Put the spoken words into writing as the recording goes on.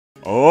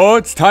Oh,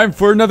 it's time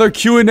for another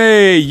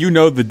Q&A! You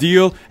know the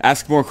deal.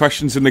 Ask more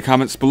questions in the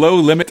comments below,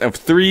 limit of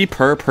 3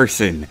 per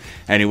person.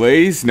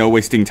 Anyways, no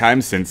wasting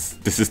time since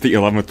this is the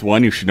 11th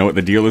one, you should know what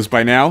the deal is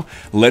by now.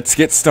 Let's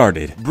get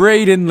started.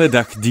 Braden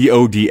Leduc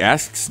DOD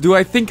asks, do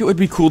I think it would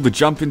be cool to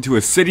jump into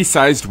a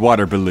city-sized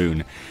water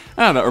balloon?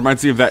 Ah, that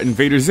reminds me of that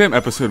Invader Zim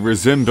episode where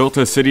Zim built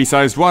a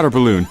city-sized water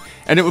balloon.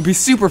 And it would be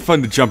super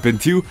fun to jump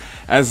into,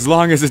 as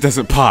long as it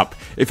doesn't pop.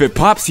 If it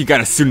pops, you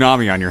got a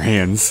tsunami on your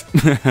hands.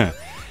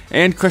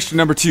 And question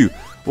number 2.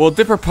 Will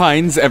Dipper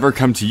Pines ever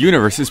come to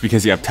universes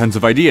because you have tons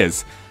of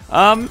ideas?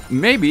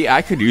 Maybe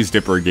I could use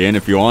Dipper again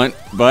if you want,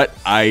 but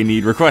I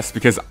need requests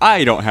because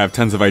I don't have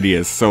tons of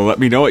ideas, so let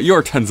me know what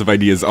your tons of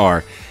ideas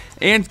are.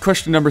 And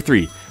question number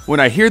 3. When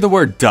I hear the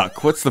word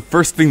duck, what's the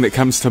first thing that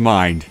comes to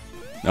mind?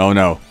 Oh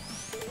no.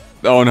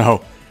 Oh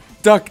no.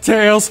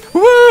 DuckTales!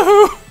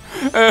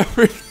 Woohoo!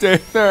 Every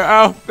day they're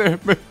out there,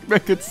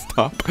 make it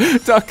stop.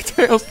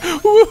 DuckTales!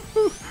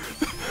 Woohoo!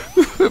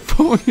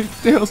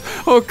 Ponytails,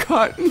 oh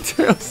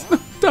cottontails, no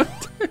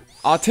ducktails.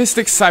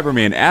 Autistic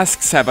Cyberman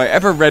asks, have I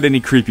ever read any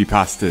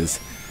creepypastas?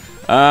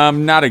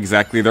 Not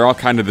exactly, they're all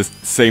kind of the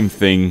same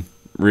thing,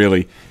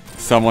 really.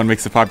 Someone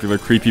makes a popular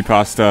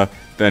creepypasta,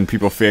 then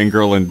people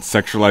fangirl and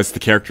sexualize the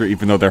character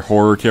even though they're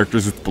horror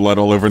characters with blood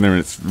all over them and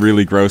it's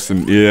really gross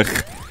and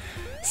ugh.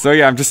 So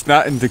yeah, I'm just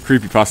not into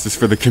creepypastas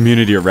for the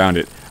community around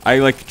it. I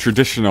like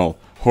traditional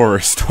horror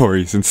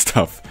stories and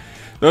stuff.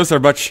 Those are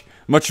much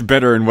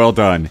better and well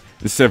done,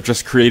 instead of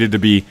just created to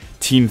be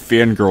teen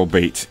fangirl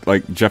bait,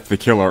 like Jeff the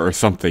Killer or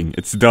something.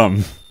 It's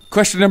dumb.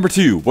 Question number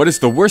 2. What is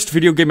the worst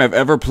video game I've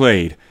ever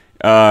played?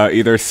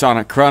 Either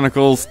Sonic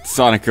Chronicles,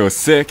 Sonic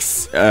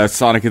 06,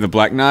 Sonic and the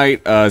Black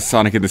Knight,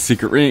 Sonic and the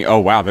Secret Ring. Oh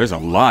wow, there's a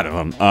lot of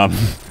them.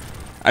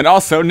 And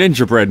also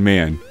Ninja Bread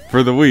Man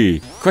for the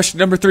Wii. Question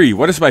number 3.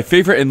 What is my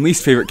favorite and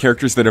least favorite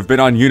characters that have been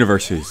on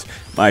universes?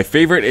 My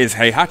favorite is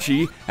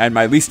Heihachi, and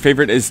my least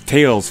favorite is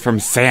Tails from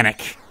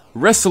Sonic.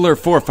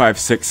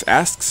 Wrestler456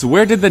 asks,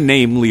 where did the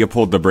name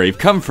Leopold the Brave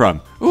come from?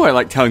 Ooh, I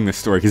like telling this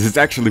story because it's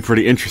actually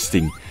pretty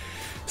interesting.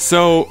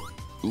 So,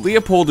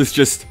 Leopold is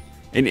just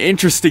an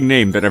interesting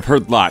name that I've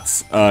heard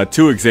lots.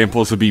 2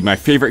 examples would be my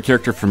favorite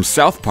character from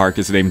South Park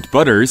is named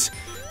Butters,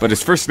 but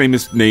his first name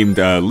is named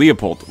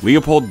Leopold.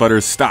 Leopold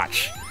Butters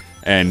Stotch.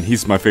 And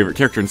he's my favorite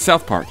character in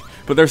South Park.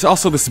 But there's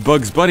also this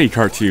Bugs Bunny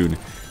cartoon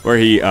where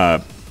he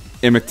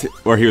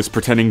was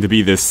pretending to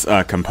be this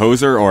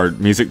composer or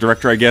music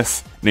director, I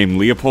guess, named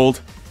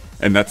Leopold,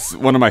 and that's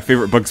one of my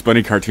favorite Bugs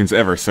Bunny cartoons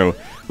ever. So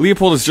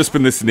Leopold has just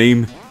been this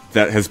name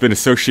that has been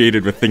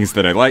associated with things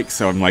that I like,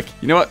 so I'm like,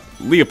 you know what,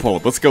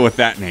 Leopold, let's go with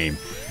that name.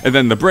 And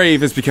then the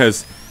Brave is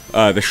because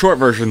the short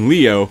version,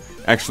 Leo,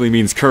 actually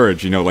means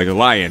courage, you know, like a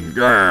lion,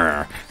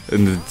 grrr,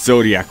 and the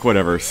zodiac,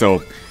 whatever.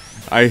 So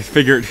I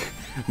figured,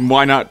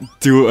 why not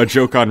do a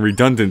joke on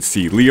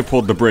redundancy?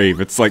 Leopold the Brave.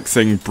 It's like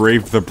saying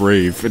Brave the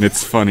Brave, and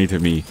it's funny to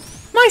me.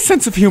 My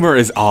sense of humor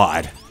is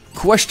odd.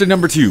 Question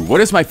number 2.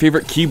 What is my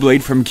favorite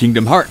Keyblade from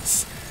Kingdom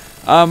Hearts?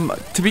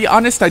 To be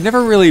honest, I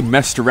never really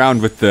messed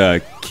around with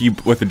the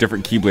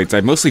different Keyblades. I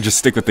mostly just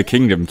stick with the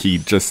Kingdom Key,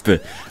 just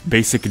the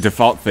basic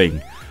default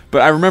thing.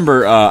 But I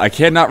remember, I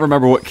cannot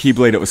remember what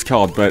Keyblade it was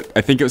called, but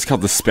I think it was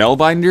called the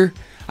Spellbinder.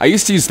 I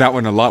used to use that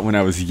one a lot when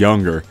I was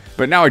younger,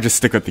 but now I just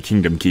stick with the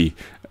Kingdom Key.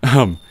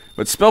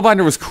 But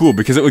Spellbinder was cool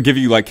because it would give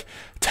you, like,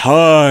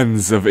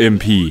 tons of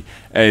MP.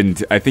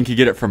 And I think you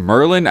get it from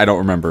Merlin? I don't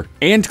remember.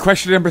 And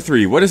question number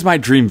 3. What is my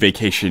dream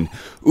vacation?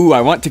 Ooh,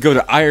 I want to go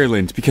to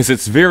Ireland because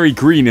it's very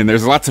green and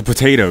there's lots of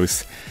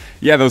potatoes.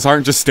 Yeah, those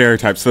aren't just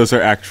stereotypes. Those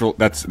are actual...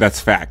 That's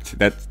fact.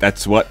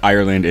 That's what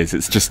Ireland is.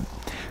 It's just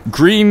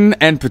green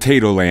and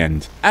potato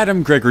land.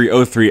 Adam Gregory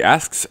 03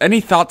 asks, any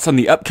thoughts on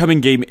the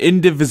upcoming game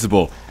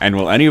Indivisible, and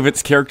will any of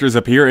its characters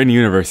appear in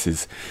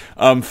universes?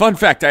 Fun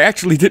fact, I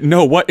actually didn't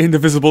know what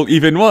Indivisible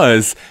even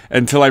was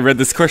until I read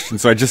this question,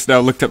 so I just now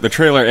looked up the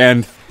trailer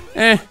and,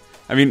 I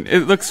mean,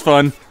 it looks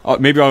fun.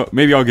 Maybe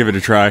I'll give it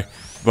a try,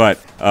 but,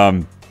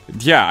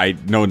 yeah, I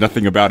know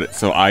nothing about it,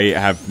 so I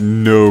have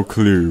no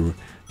clue.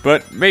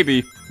 But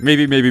maybe.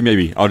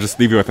 I'll just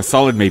leave you with a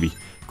solid maybe.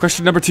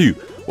 Question number 2.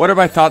 What are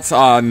my thoughts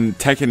on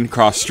Tekken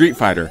Cross Street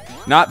Fighter?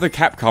 Not the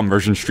Capcom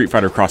version Street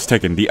Fighter Cross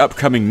Tekken, the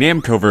upcoming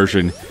Namco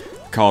version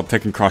called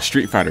Tekken Cross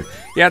Street Fighter.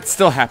 Yeah, it's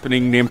still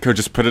happening. Namco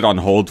just put it on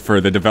hold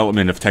for the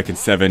development of Tekken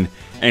 7,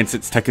 and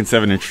since Tekken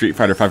 7 and Street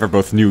Fighter 5 are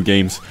both new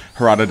games,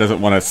 Harada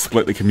doesn't want to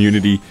split the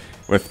community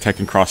with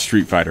Tekken Cross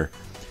Street Fighter.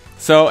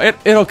 So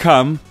it'll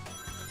come,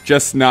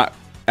 just not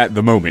at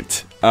the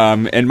moment.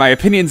 And my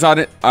opinions on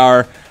it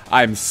are,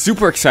 I'm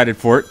super excited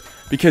for it,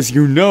 because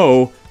you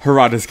know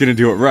Harada's gonna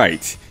do it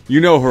right. You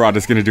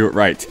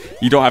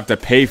don't have to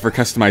pay for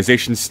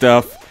customization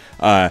stuff.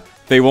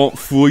 They won't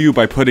fool you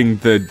by putting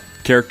the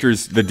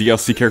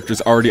DLC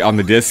characters already on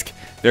the disc.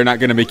 They're not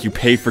gonna make you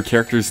pay for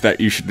characters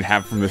that you should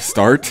have from the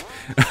start.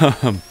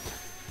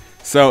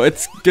 So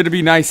it's gonna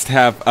be nice to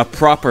have a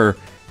proper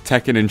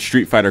Tekken and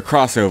Street Fighter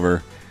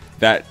crossover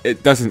that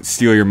it doesn't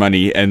steal your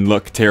money and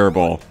look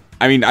terrible.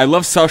 I mean, I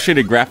love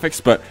cel-shaded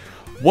graphics, but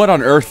What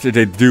on earth did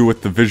they do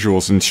with the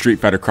visuals in Street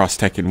Fighter Cross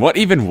Tekken? What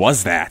even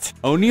was that?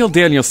 O'Neil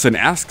Danielson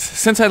asks,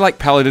 since I like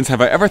Paladins,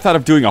 have I ever thought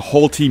of doing a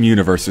whole team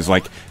universes,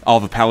 like all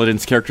the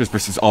Paladins characters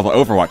versus all the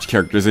Overwatch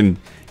characters? And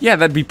yeah,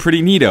 that'd be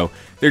pretty neato.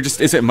 There just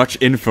isn't much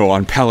info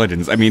on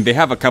Paladins. I mean, they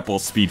have a couple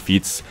speed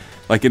feats,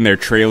 like in their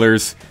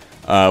trailers,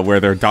 where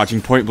they're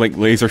dodging point-blank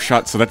laser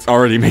shots, so that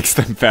already makes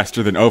them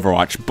faster than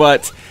Overwatch,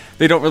 but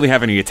they don't really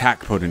have any attack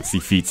potency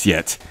feats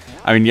yet.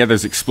 I mean, yeah,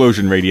 there's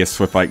explosion radius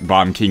with, like,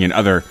 Bomb King and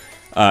other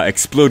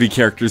explodey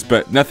characters,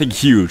 but nothing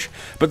huge.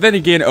 But then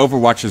again,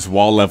 Overwatch is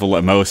wall level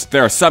at most.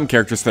 There are some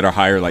characters that are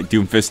higher, like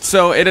Doomfist,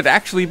 so it'd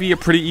actually be a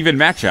pretty even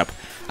matchup.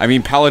 I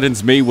mean,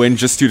 Paladins may win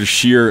just due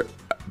to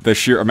the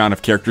sheer amount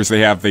of characters they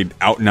have. They'd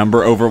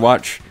outnumber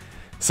Overwatch,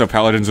 so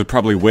Paladins would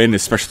probably win,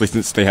 especially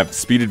since they have the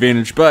speed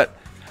advantage, but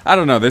I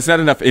don't know, there's not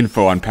enough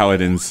info on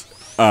Paladins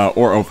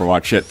or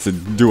Overwatch yet to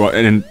do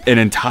an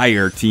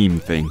entire team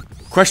thing.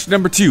 Question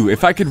number 2.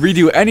 If I could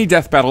redo any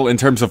death battle in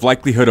terms of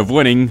likelihood of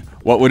winning,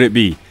 what would it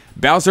be?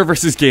 Bowser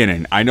versus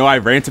Ganon. I know I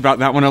rant about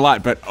that one a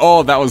lot, but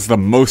oh, that was the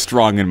most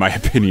wrong in my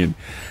opinion.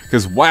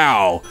 Because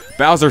wow,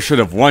 Bowser should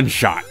have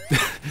one-shot.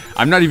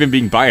 I'm not even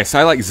being biased,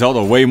 I like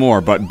Zelda way more,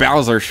 but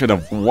Bowser should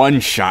have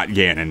one-shot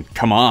Ganon.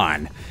 Come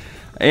on.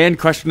 And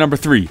question number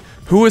 3.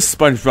 Who is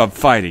SpongeBob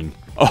fighting?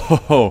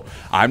 Oh,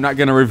 I'm not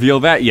gonna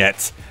reveal that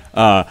yet.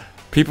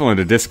 People in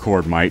the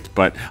Discord might,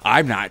 but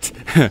I'm not.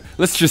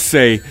 Let's just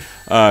say,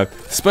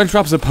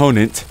 SpongeBob's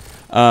opponent,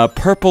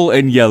 purple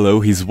and yellow,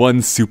 he's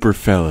one super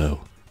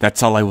fellow.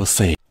 That's all I will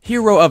say.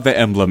 Hero of the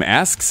Emblem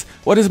asks,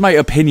 what is my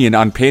opinion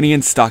on panty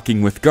and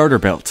stocking with garter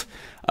belt?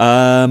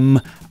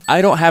 I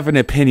don't have an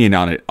opinion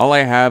on it. All I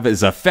have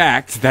is a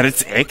fact that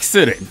it's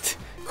excellent.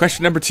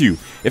 Question number 2.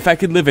 If I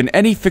could live in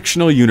any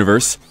fictional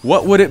universe,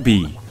 what would it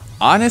be?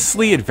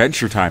 Honestly,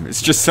 Adventure Time.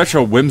 It's just such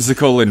a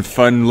whimsical and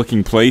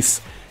fun-looking place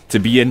to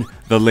be in,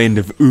 the land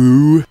of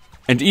ooh.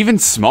 And even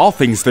small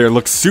things there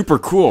look super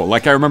cool.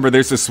 Like, I remember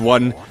there's this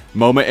one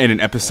moment in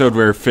an episode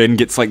where Finn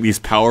gets, like, these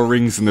power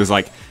rings and there's,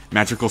 like,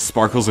 magical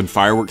sparkles and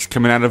fireworks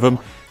coming out of them.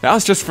 That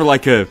was just for,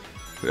 like, a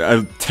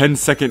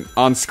 10-second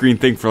on-screen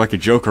thing for, like, a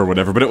joke or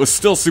whatever, but it was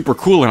still super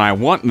cool and I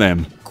want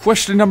them.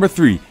 Question number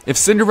 3. If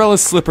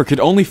Cinderella's slipper could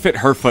only fit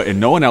her foot and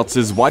no one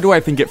else's, why do I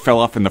think it fell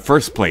off in the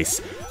first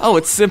place? Oh,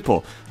 it's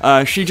simple.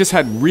 She just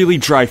had really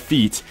dry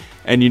feet,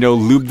 and, you know,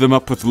 lubed them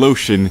up with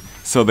lotion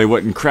so they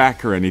wouldn't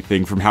crack or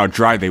anything from how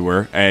dry they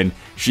were, and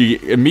she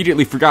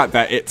immediately forgot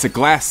that it's a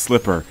glass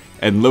slipper,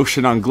 and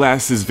lotion on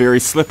glass is very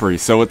slippery,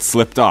 so it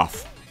slipped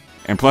off.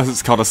 And plus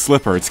it's called a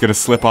slipper, it's gonna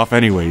slip off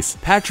anyways.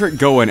 Patrick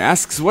Goen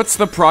asks, what's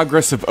the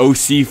progress of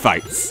OC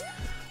fights?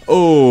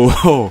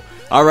 Oh,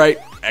 alright.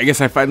 I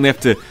guess I finally have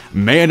to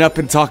man up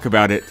and talk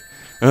about it.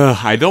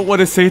 I don't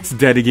want to say it's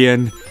dead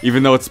again,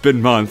 even though it's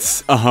been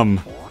months.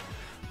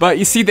 But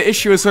you see, the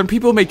issue is when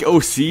people make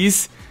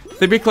OCs,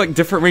 they make like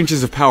different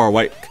ranges of power.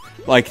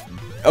 Like,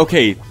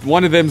 okay,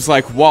 one of them's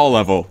like wall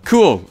level.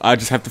 Cool, I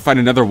just have to find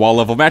another wall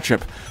level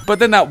matchup. But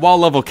then that wall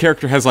level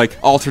character has like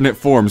alternate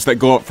forms that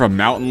go up from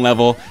mountain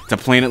level to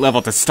planet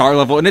level to star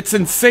level, and it's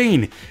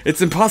insane!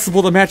 It's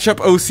impossible to match up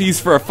OCs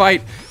for a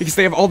fight because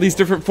they have all these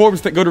different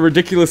forms that go to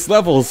ridiculous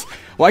levels.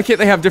 Why can't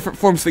they have different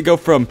forms that go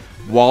from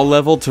wall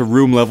level to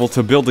room level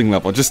to building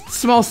level? Just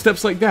small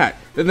steps like that.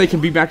 Then they can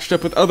be matched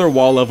up with other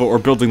wall level or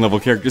building level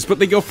characters, but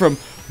they go from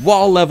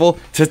wall level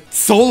to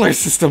solar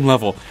system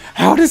level.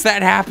 How does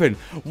that happen?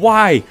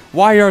 Why?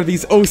 Why are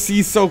these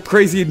OCs so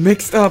crazy and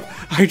mixed up?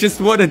 I just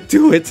want to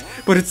do it,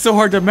 but it's so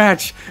hard to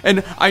match.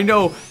 And I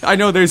know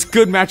there's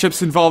good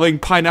matchups involving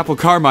Pineapple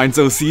Carmine's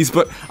OCs,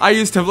 but I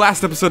used him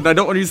last episode and I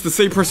don't want to use the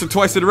same person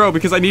twice in a row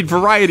because I need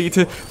variety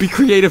to be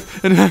creative.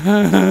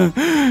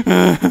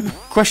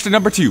 Question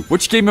number 2.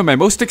 Which game am I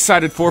most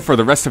excited for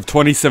the rest of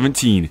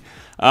 2017?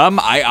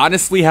 I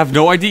honestly have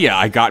no idea.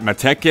 I got my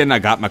Tekken, I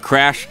got my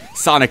Crash.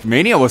 Sonic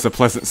Mania was a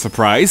pleasant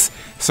surprise.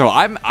 So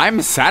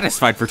I'm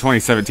satisfied for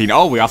 2017.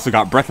 Oh, we also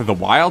got Breath of the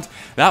Wild.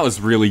 That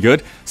was really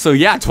good. So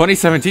yeah,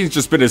 2017's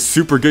just been a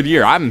super good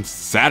year. I'm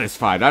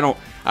satisfied. I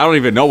don't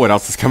even know what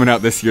else is coming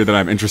out this year that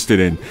I'm interested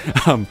in.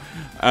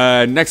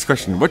 Next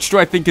question. Which do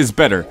I think is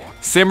better?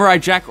 Samurai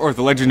Jack or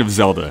The Legend of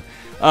Zelda?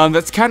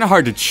 That's kind of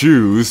hard to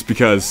choose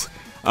because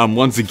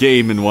one's a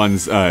game and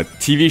one's a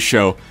TV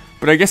show.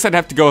 But I guess I'd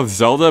have to go with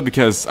Zelda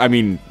because, I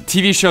mean,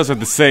 TV shows are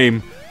the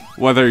same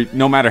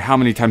no matter how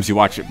many times you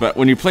watch it. But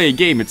when you play a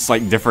game, it's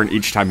like different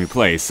each time you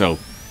play. So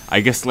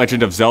I guess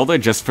Legend of Zelda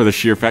just for the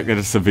sheer fact that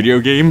it's a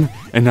video game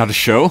and not a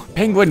show.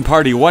 Penguin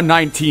Party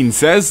 119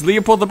 says,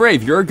 Leopold the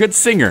Brave, you're a good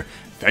singer.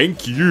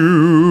 Thank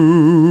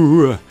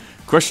you.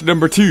 Question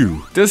number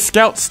 2. Does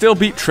Scout still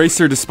beat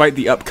Tracer despite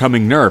the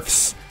upcoming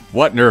nerfs?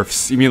 What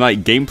nerfs? You mean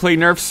like gameplay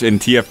nerfs in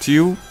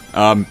TF2?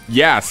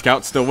 Yeah,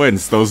 Scout still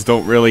wins. Those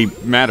don't really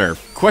matter.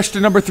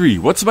 Question number 3.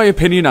 What's my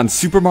opinion on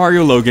Super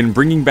Mario Logan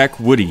bringing back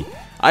Woody?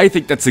 I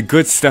think that's a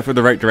good step in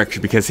the right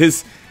direction because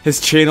his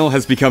channel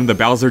has become the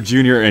Bowser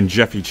Jr. and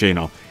Jeffy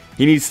channel.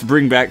 He needs to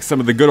bring back some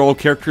of the good old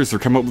characters or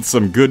come up with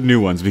some good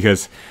new ones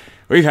because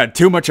we've had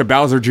too much of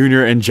Bowser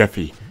Jr. and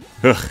Jeffy.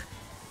 Ugh.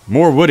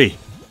 More Woody.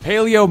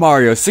 Paleo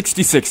Mario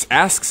 66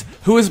 asks,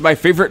 who is my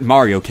favorite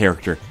Mario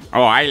character?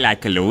 Oh, I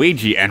like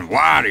Luigi and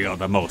Wario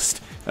the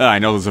most. I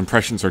know those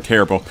impressions are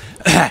terrible.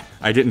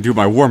 I didn't do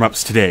my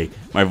warm-ups today.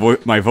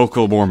 My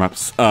vocal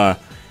warm-ups.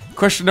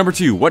 Question number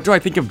 2. What do I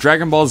think of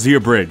Dragon Ball Z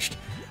Abridged?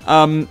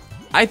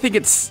 I think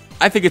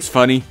it's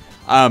funny.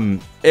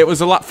 It was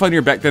a lot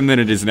funnier back then than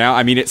it is now.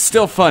 I mean, it's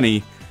still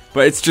funny,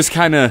 but it's just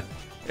kinda...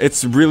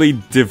 It's really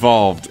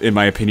devolved, in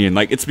my opinion.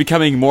 Like, it's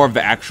becoming more of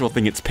the actual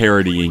thing it's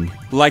parodying.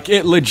 Like,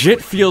 it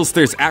legit feels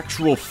there's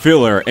actual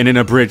filler in an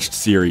abridged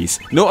series.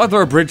 No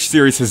other abridged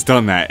series has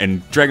done that,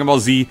 and Dragon Ball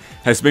Z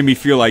has made me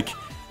feel like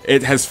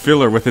it has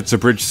filler with its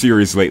abridged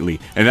series lately,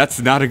 and that's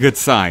not a good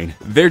sign.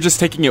 They're just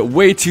taking it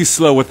way too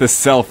slow with the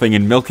Cell thing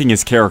and milking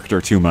his character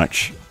too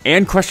much.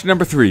 And question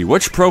number 3,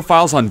 which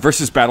profiles on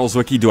Versus Battles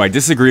Wiki do I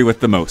disagree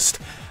with the most?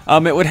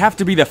 It would have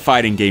to be the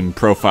fighting game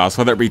profiles,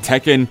 whether it be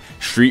Tekken,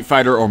 Street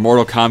Fighter, or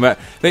Mortal Kombat.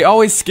 They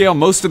always scale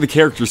most of the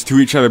characters to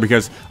each other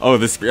because, oh,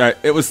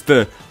 it was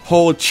the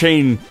whole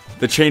chain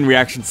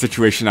reaction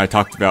situation I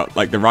talked about,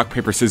 like the rock,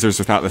 paper, scissors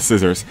without the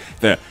scissors.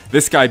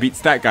 This guy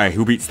beats that guy,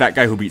 who beats that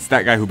guy, who beats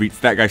that guy, who beats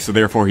that guy, so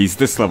therefore he's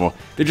this level.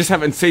 They just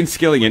have insane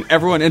scaling, and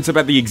everyone ends up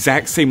at the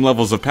exact same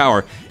levels of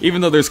power,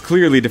 even though there's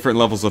clearly different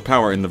levels of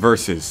power in the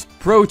verses.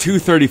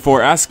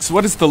 Pro234 asks,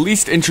 what is the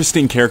least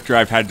interesting character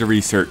I've had to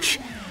research?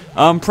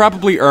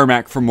 Probably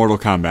Ermac from Mortal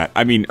Kombat.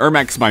 I mean,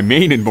 Ermac's my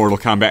main in Mortal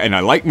Kombat, and I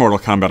like Mortal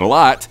Kombat a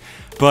lot,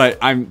 but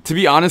to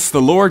be honest,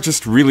 the lore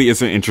just really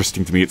isn't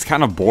interesting to me. It's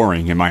kind of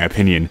boring, in my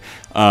opinion.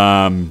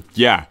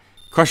 Yeah.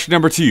 Question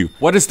number 2.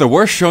 What is the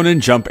worst Shonen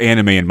Jump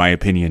anime, in my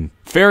opinion?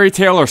 Fairy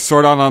Tail or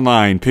Sword Art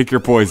Online? Pick your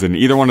poison.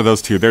 Either one of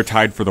those two. They're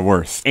tied for the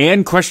worst.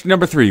 And question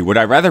number 3. Would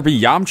I rather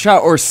be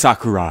Yamcha or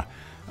Sakura?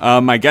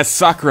 I guess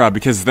Sakura,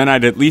 because then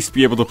I'd at least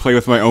be able to play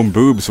with my own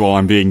boobs while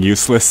I'm being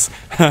useless.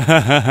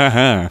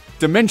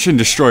 Dimension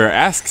Destroyer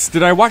asks,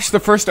 did I watch the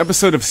first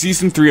episode of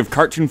Season 3 of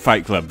Cartoon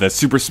Fight Club, the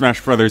Super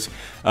Smash Bros.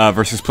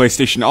 Versus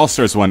PlayStation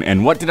All-Stars one,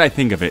 and what did I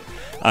think of it?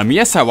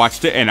 Yes, I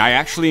watched it, and I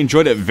actually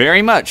enjoyed it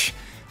very much.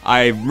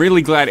 I'm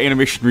really glad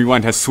Animation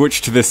Rewind has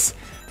switched to this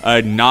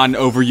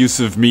non-overuse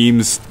of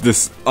memes,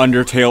 this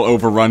Undertale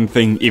overrun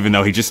thing, even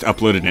though he just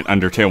uploaded an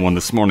Undertale one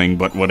this morning,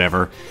 but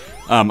whatever.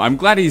 I'm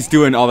glad he's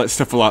doing all that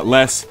stuff a lot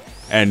less,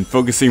 and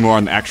focusing more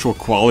on the actual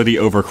quality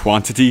over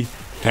quantity.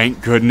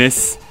 Thank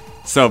goodness.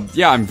 So,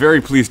 yeah, I'm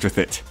very pleased with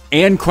it.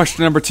 And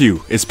question number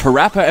 2, is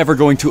Parappa ever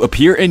going to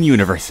appear in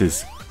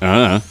universes?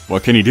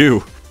 What can he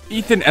do?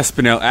 Ethan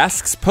Espinel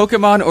asks,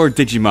 Pokemon or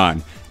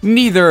Digimon?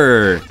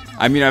 Neither!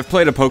 I mean, I've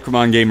played a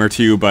Pokemon game or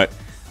two, but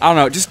I don't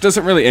know, it just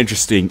doesn't really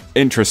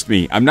interest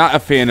me. I'm not a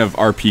fan of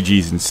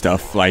RPGs and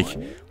stuff, like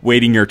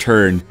waiting your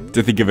turn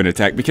to think of an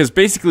attack, because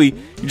basically,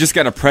 you just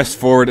gotta press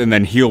forward and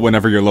then heal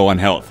whenever you're low on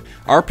health.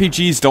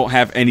 RPGs don't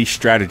have any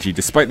strategy,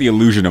 despite the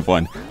illusion of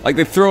one. Like,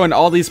 they throw in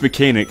all these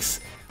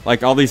mechanics,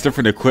 like all these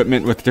different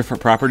equipment with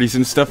different properties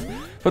and stuff,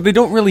 but they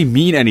don't really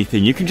mean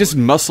anything. You can just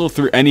muscle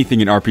through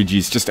anything in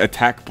RPGs, just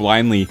attack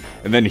blindly,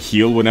 and then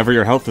heal whenever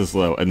your health is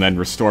low, and then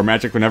restore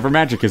magic whenever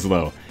magic is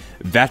low.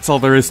 That's all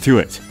there is to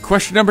it.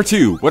 Question number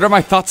 2, what are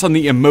my thoughts on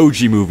the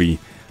Emoji Movie?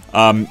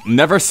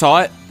 Never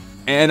saw it,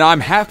 and I'm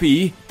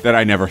happy that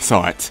I never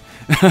saw it.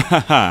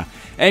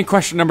 And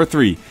question number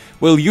 3,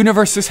 will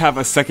Universes have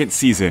a second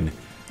season?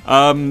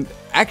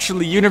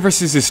 Actually,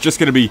 Universes is just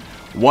gonna be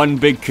one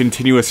big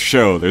continuous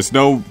show. There's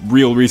no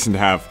real reason to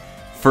have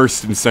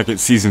first and second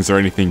seasons or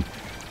anything.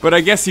 But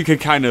I guess you could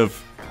kind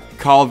of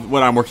call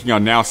what I'm working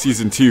on now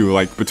Season 2,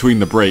 like, between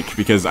the break,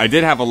 because I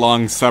did have a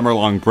long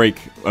summer-long break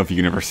of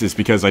Universes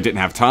because I didn't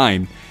have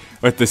time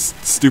with this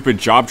stupid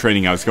job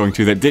training I was going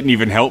to that didn't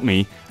even help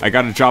me. I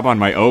got a job on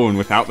my own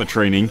without the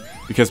training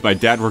because my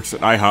dad works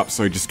at IHOP,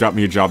 so he just got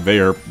me a job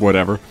there,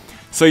 whatever.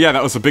 So yeah,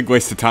 that was a big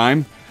waste of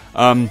time.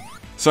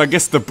 So I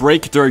guess the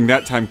break during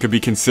that time could be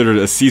considered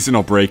a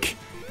seasonal break.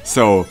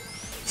 So,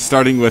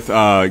 starting with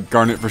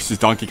Garnet vs.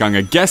 Donkey Kong,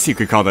 I guess you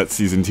could call that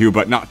Season 2,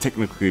 but not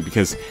technically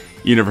because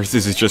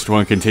Universes is just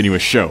one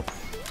continuous show.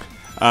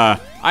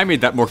 I made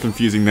that more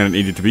confusing than it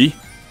needed to be.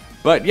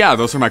 But yeah,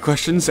 those are my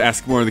questions.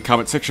 Ask more in the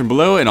comment section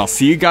below, and I'll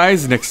see you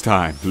guys next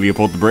time.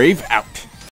 Leopold the Brave, out.